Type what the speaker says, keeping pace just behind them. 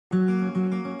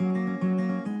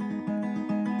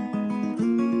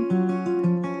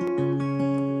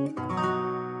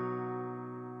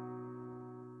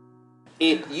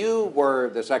If you were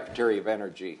the Secretary of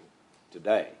Energy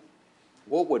today,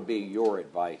 what would be your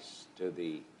advice to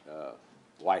the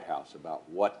White House about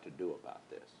what to do about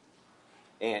this?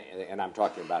 And I'm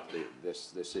talking about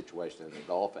this situation in the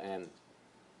Gulf, and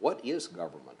what is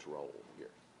government's role here?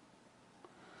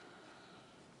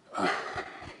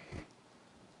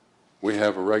 We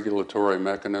have a regulatory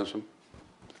mechanism.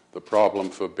 The problem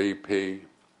for BP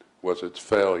was its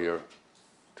failure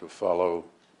to follow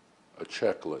a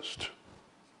checklist.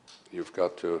 You've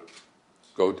got to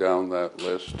go down that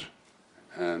list,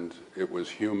 and it was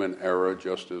human error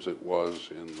just as it was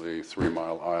in the 3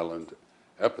 Mile Island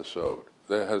episode.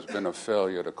 There has been a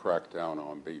failure to crack down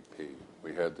on BP.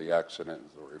 We had the accident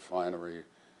at the refinery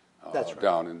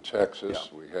down in Texas.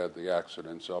 Yeah. We had the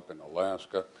accidents up in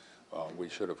Alaska. We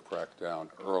should have cracked down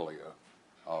earlier.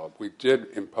 We did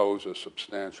impose a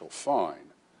substantial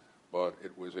fine, but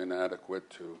it was inadequate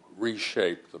to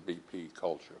reshape the BP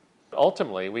culture.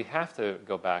 Ultimately, we have to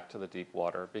go back to the deep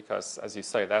water because, as you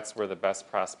say, that's where the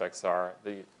best prospects are.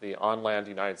 The on-land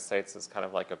United States is kind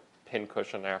of like a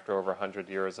pincushion after over 100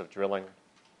 years of drilling.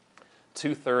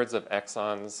 2/3 of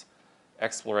Exxon's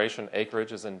exploration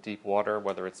acreage is in deep water,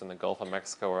 whether it's in the Gulf of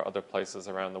Mexico or other places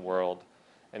around the world.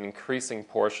 An increasing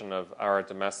portion of our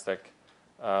domestic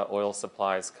oil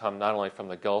supplies come not only from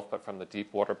the Gulf, but from the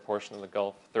deep water portion of the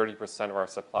Gulf. 30% of our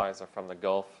supplies are from the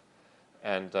Gulf,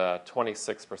 and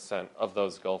 26% of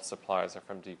those Gulf supplies are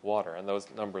from deep water, and those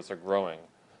numbers are growing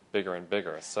bigger and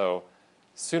bigger. So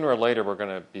sooner or later, we're going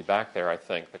to be back there, I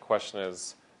think. The question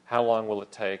is, how long will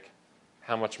it take?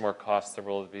 How much more cost there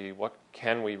will it be? What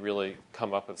can we really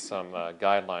come up with some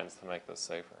guidelines to make this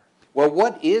safer? Well,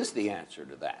 what is the answer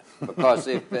to that? Because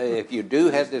if you do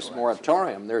have this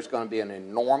moratorium, there's going to be an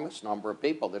enormous number of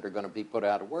people that are going to be put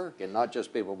out of work, and not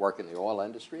just people working in the oil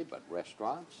industry, but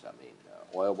restaurants,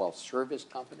 oil well service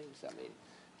companies.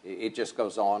 It just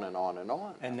goes on and on and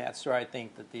on. And that's where I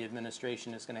think that the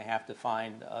administration is going to have to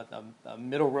find a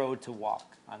middle road to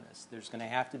walk on this. There's going to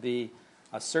have to be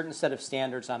a certain set of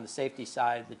standards on the safety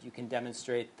side that you can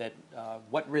demonstrate that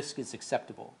what risk is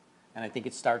acceptable. And I think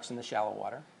it starts in the shallow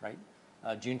water, right?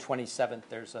 June 27th,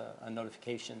 there's a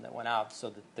notification that went out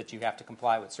so that you have to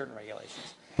comply with certain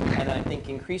regulations. And I think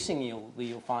increasingly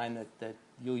you'll find that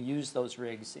you'll use those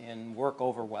rigs in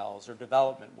workover wells or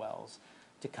development wells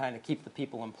to kind of keep the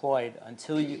people employed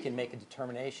until you can make a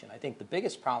determination. I think the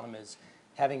biggest problem is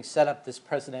having set up this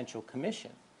presidential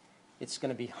commission. It's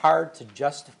going to be hard to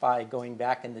justify going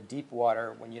back in the deep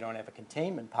water when you don't have a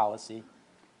containment policy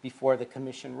before the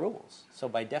commission rules. So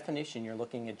by definition, you're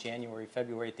looking at January,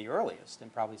 February at the earliest,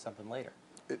 and probably something later.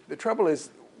 The trouble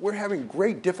is, we're having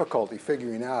great difficulty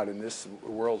figuring out in this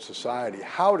world society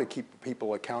how to keep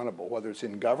people accountable, whether it's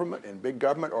in government, in big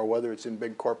government, or whether it's in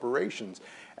big corporations.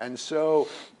 And so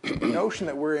the notion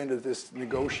that we're into this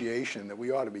negotiation, that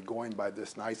we ought to be going by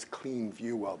this nice, clean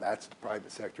view, well, that's the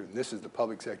private sector and this is the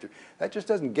public sector, that just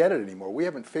doesn't get it anymore. We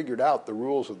haven't figured out the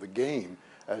rules of the game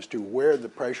as to where the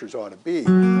pressures ought to be.